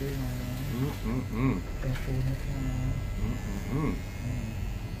 Sorry, no. Thank you,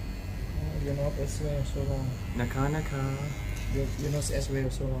 your nose as well so long. Naka. Your nose as well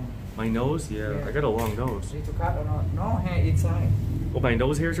so long. My nose? Yeah, I got a long nose. Need to cut or not? No, hair inside. Oh, my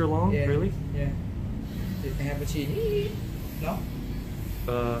nose hairs are long? Yeah. Really? Yeah. You can have a chin. No?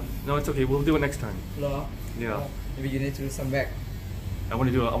 No, it's okay. We'll do it next time. No? Yeah. Oh, maybe you need to do some back. I want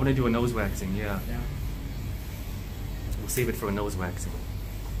to do a nose waxing. Yeah. Yeah. We'll save it for a nose waxing.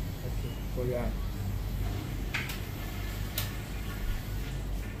 Okay. For your eye.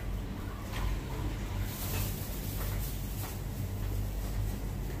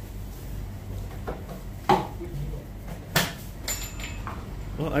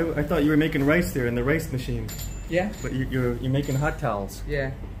 Well, I thought you were making rice there in the rice machine, Yeah? but you're making hot towels.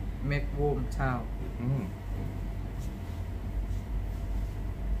 Yeah. Make warm towel. Mm.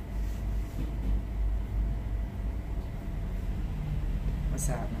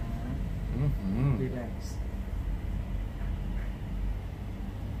 Massage นะ Mm-hmm. Relax.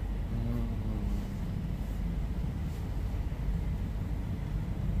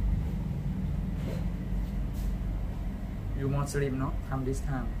 You more slim, no? Come this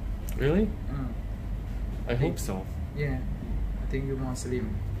time. Really? I hope so. Yeah. I think you more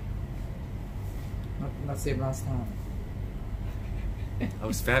slim. Not same last time. I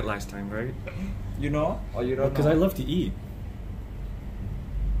was fat last time, right? You know? Or you don't Because know? I love to eat.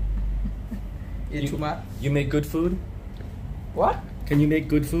 Eat too much? You make good food? What? Can you make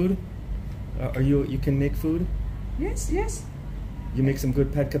good food? You can make food? Yes, yes. You make some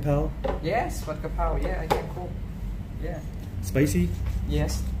good pad kapao? Yes, but kapao. Yeah, I can cook. Yeah. Spicy?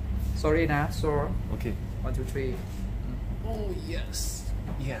 Yes. Sorry, na. Sore. Okay. 1, 2, 3. Oh yes.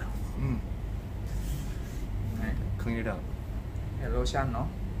 Yeah. Clean it up. โลชั่นเนาะ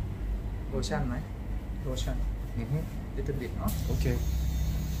โลชั่นไหมโลชั่น little bit เนาะ Okay.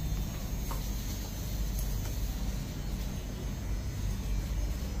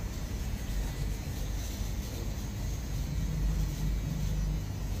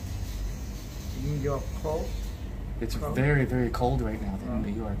 New York cold It's Cold. very, very cold right now in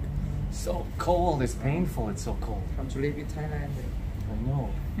New York. So cold. It's painful. It's so cold. come to live in Thailand I know.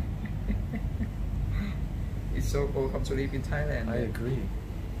 it's so cold come to live in Thailand I agree.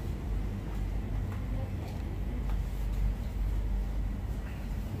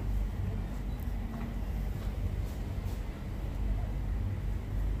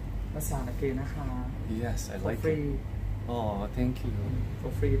 ภาษาอังกฤษนะคะ Yes, I for like free it. Oh, thank you. for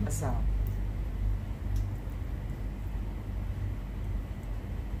free ภาษา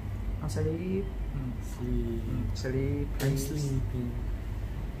เอา sleep Sleep. sleep I'm please sleepy.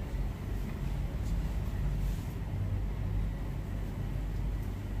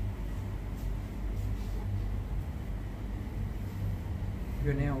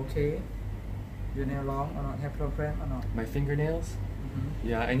 your nail okay your nail long or not have problem or not My fingernails?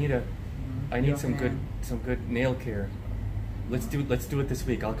 Yeah, I need Your some hand. good nail care. Let's do it this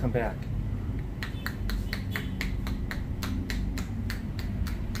week. I'll come back.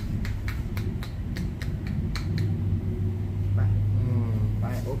 ไปไป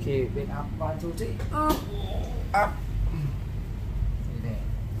โอเค wake up 1 2 3 up นี่แน่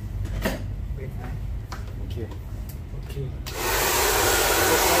wake up Okay. โอเค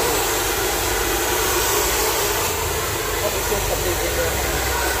What is your something in your hand?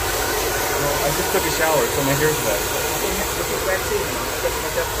 Well, I just took a shower, so my hair's wet. Is it waxing?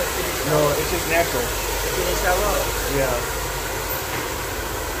 Just finish No, it's just natural. finish shower. Yeah.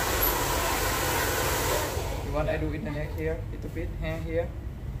 You want I do in the neck here, little bit, hair here,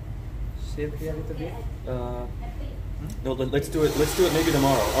 shape here little bit. No, let's do it. Let's do it maybe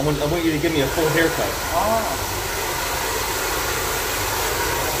tomorrow. I want you to give me a full haircut. Oh,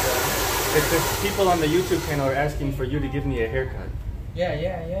 If people on the YouTube channel are asking for you to give me a haircut, yeah.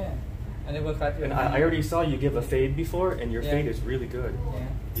 I never cut your and hair. I already saw you give a fade before, and your Yeah. fade is really good. Yeah.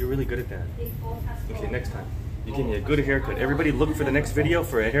 You're really good at that. Okay, next time you give me a good haircut. Everybody, look for the next video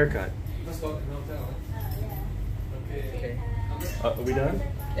for a haircut. Okay. Are we done?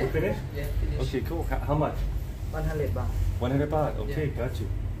 We finished? Yeah, finish. Okay, cool. How much? 100 baht. 100 baht. Okay, Yeah. got you.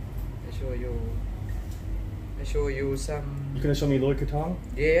 I show you some. You gonna show me Loi Katong?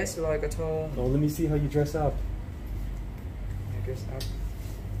 Yes, like a tone. Oh, let me see how you dress up. I dress up.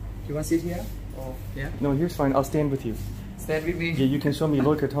 You want to sit here? Oh, yeah. No, here's fine. I'll stand with you. Stand with me. Yeah, you can show me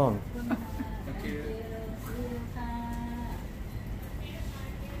Loi Katong. Okay.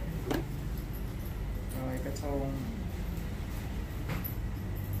 Like a tone.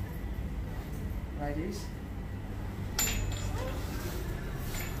 Like this.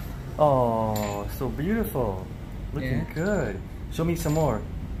 Oh, so beautiful. Looking Yeah. good. Show me some more.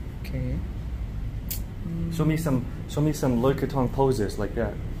 Okay. Show me some Loi Katong poses like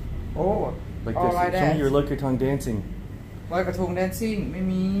that. Oh, Like oh, this. like Show me that. your Loi Katong dancing. ลอยกระทง dancing ไม่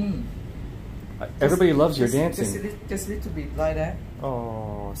มี Everybody loves your Just dancing. Just little bit like that.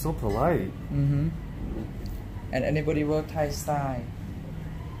 Oh, so polite. And anybody work Thai style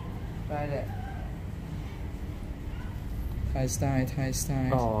like that. Thai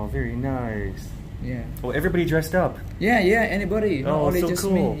style. Oh, very nice. Yeah. Oh, everybody dressed up. Yeah. Anybody. Not Oh, only so just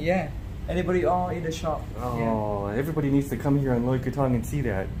cool. me. Yeah. Anybody all in the shop. Oh, everybody needs to come here on Loi Katong and see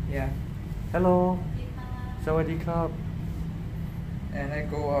that. Yeah. Hello. Sawadee krap. And I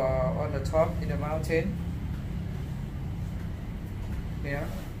go on the top in the mountain. Yeah.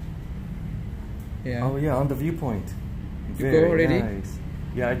 Yeah. Oh yeah, on the viewpoint. You go Very already? nice.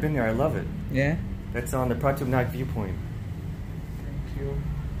 Yeah, I've been there. I love it. Yeah. That's on the Pratumnak viewpoint. Thank you.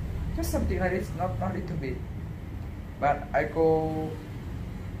 Just something like this, not little bit. But I go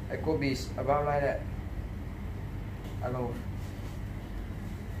beach about like that. Alone.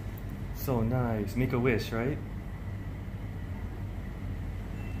 So nice. Make a wish, right?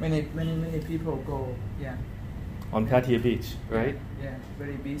 Many people go. Yeah. On Pattaya Beach, right? Yeah.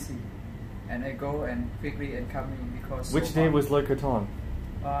 Very busy. And I go and quickly and come in because. Which so day hot. was Loi Katong?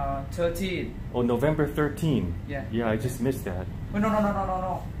 13. Oh, November 13. Yeah. Yeah, I just missed that. Oh, no.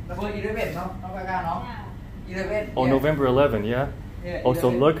 Number 11, no? Number 11. Oh, yeah. November 11, yeah? Yeah, Oh, so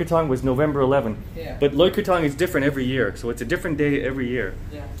 11. Loi Katong was November 11. Yeah. But Loi Katong is different every year, so it's a different day every year.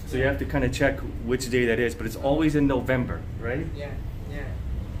 Yeah. So you have to kind of check which day that is, but it's always in November, right? Yeah.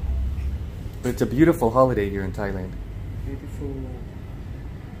 But it's a beautiful holiday here in Thailand. Beautiful.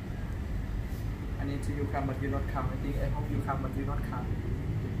 I need to you come, but you not come. I think I hope you come, but you not come.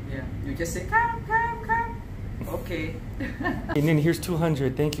 Yeah, you just say come. Okay. And then here's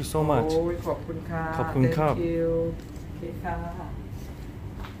 200. Thank you so much. โอ้ยขอบคุณค่ะ ขอบคุณครับ Thank you โอเคค่ะ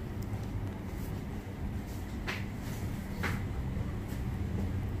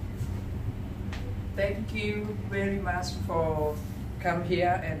Thank you very much for come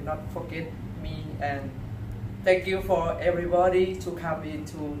here and not forget me, and thank you for everybody to come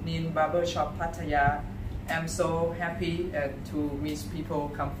into NIN Barbershop Pattaya. I'm so happy and to meet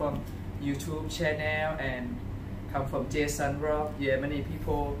people come from YouTube channel and come from Jensen Rupp. Yeah, many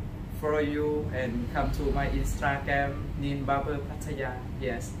people follow you and come to my Instagram NIN Barber Pattaya.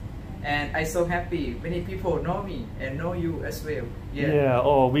 Yes, and I so happy many people know me and know you as well. Yeah.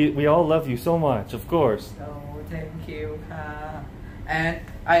 Oh, we all love you so much, of course. Oh, thank you. And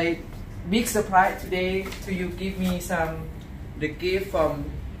I big surprise today to you give me some the gift from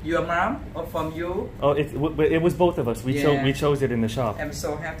your mom or from you. Oh, it was both of us. We chose it in the shop. I'm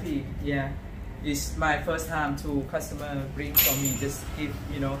so happy. Yeah, it's my first time to customer bring for me this gift.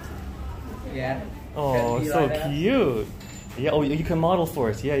 Yeah. Oh, Can be so like that. cute. Yeah. Oh, you can model for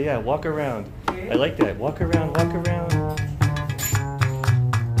us. Yeah. Walk around. Okay. I like that. Walk around. Okay,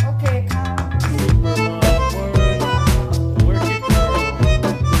 Work it, girl.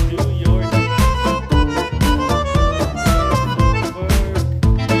 Do your thing.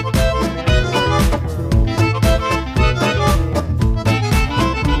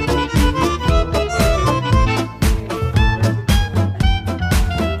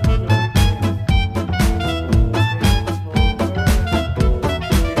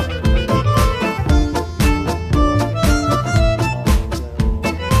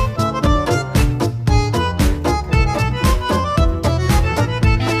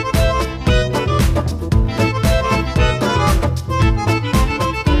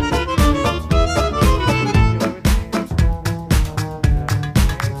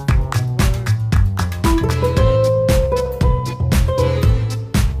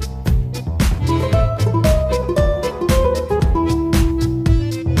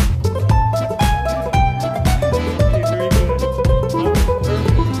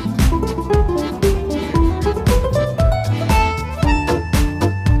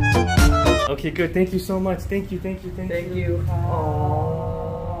 Okay, good. Thank you so much. Thank you. Thank you.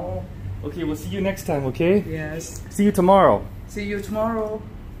 Oh. Okay, we'll see you next time, okay? Yes. See you tomorrow. See you tomorrow,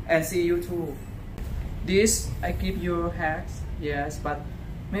 and see you too. This I give you hats, yes, but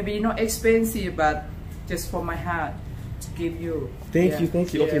maybe not expensive, but just for my heart to give you. Thank you.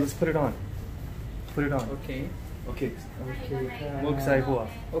 Okay, Yeah. let's put it on. Put it on. Okay. Okay. Okay. Look, Saihua.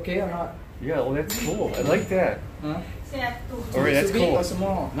 Okay or not? Yeah, well, that's cool. I like that. Huh? Alright, that's Too big cool. or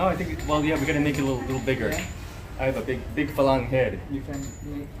small? No, I think, well, yeah, we're gonna make it a little bigger. Yeah. I have a big falang head. You can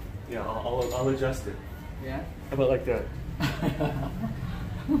make. Yeah, I'll adjust it. Yeah. How about like that?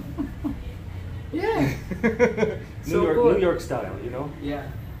 Yeah. New good. York style, you know? Yeah.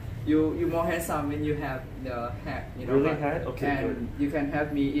 You more handsome when you have the hat. Really, but- hat? Okay, and good. you can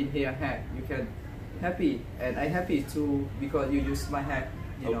have me in here hat. You can happy, and I happy too because you use my hat.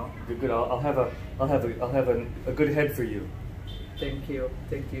 You know. Good. I'll have a good head for you. Thank you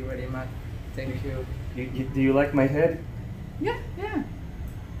very much. Thank you. Do you like my head? Yeah.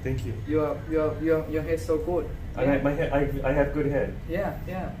 Thank you. Your head so good. I have good head. Yeah.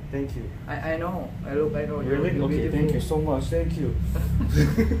 Thank you. I know. I know. Really? You're Okay. beautiful. Thank you so much. Thank you.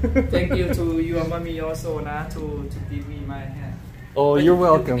 Thank you to your mommy also to give me my hat. Oh, But you're to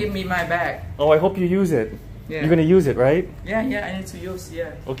welcome. give me my bag. Oh, I hope you use it. Yeah. You're gonna use it, right? Yeah. I need to use.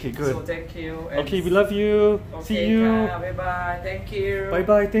 Yeah. Okay, good. So thank you. and- Okay, we love you. Okay, See you. Bye bye. Thank you.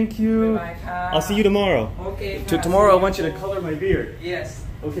 Bye. Thank you. Bye bye. I'll see you tomorrow. Okay. Tomorrow I want you to color my beard. Yes.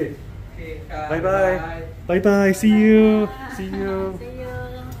 Okay. Okay. Bye. See you.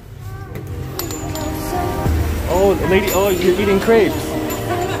 Oh, lady. Oh, you're eating crepes.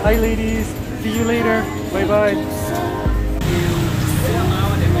 Hi, ladies. See you later. Bye.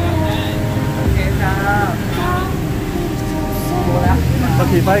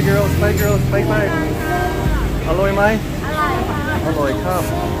 Okay, bye girls. Bye. Aloy mai? Aloy come.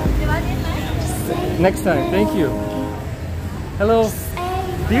 Next time. Thank you. Hello.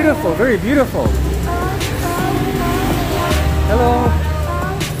 Beautiful. Very beautiful. Hello.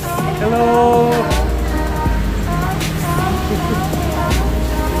 Hello.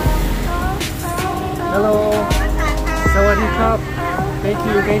 Sawadee krap.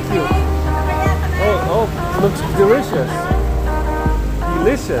 Thank you. Oh, looks delicious.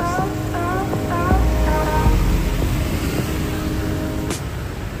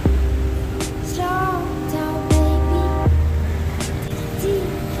 Slow down, baby. Deep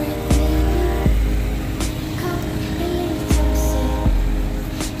breath, baby. Come a little closer.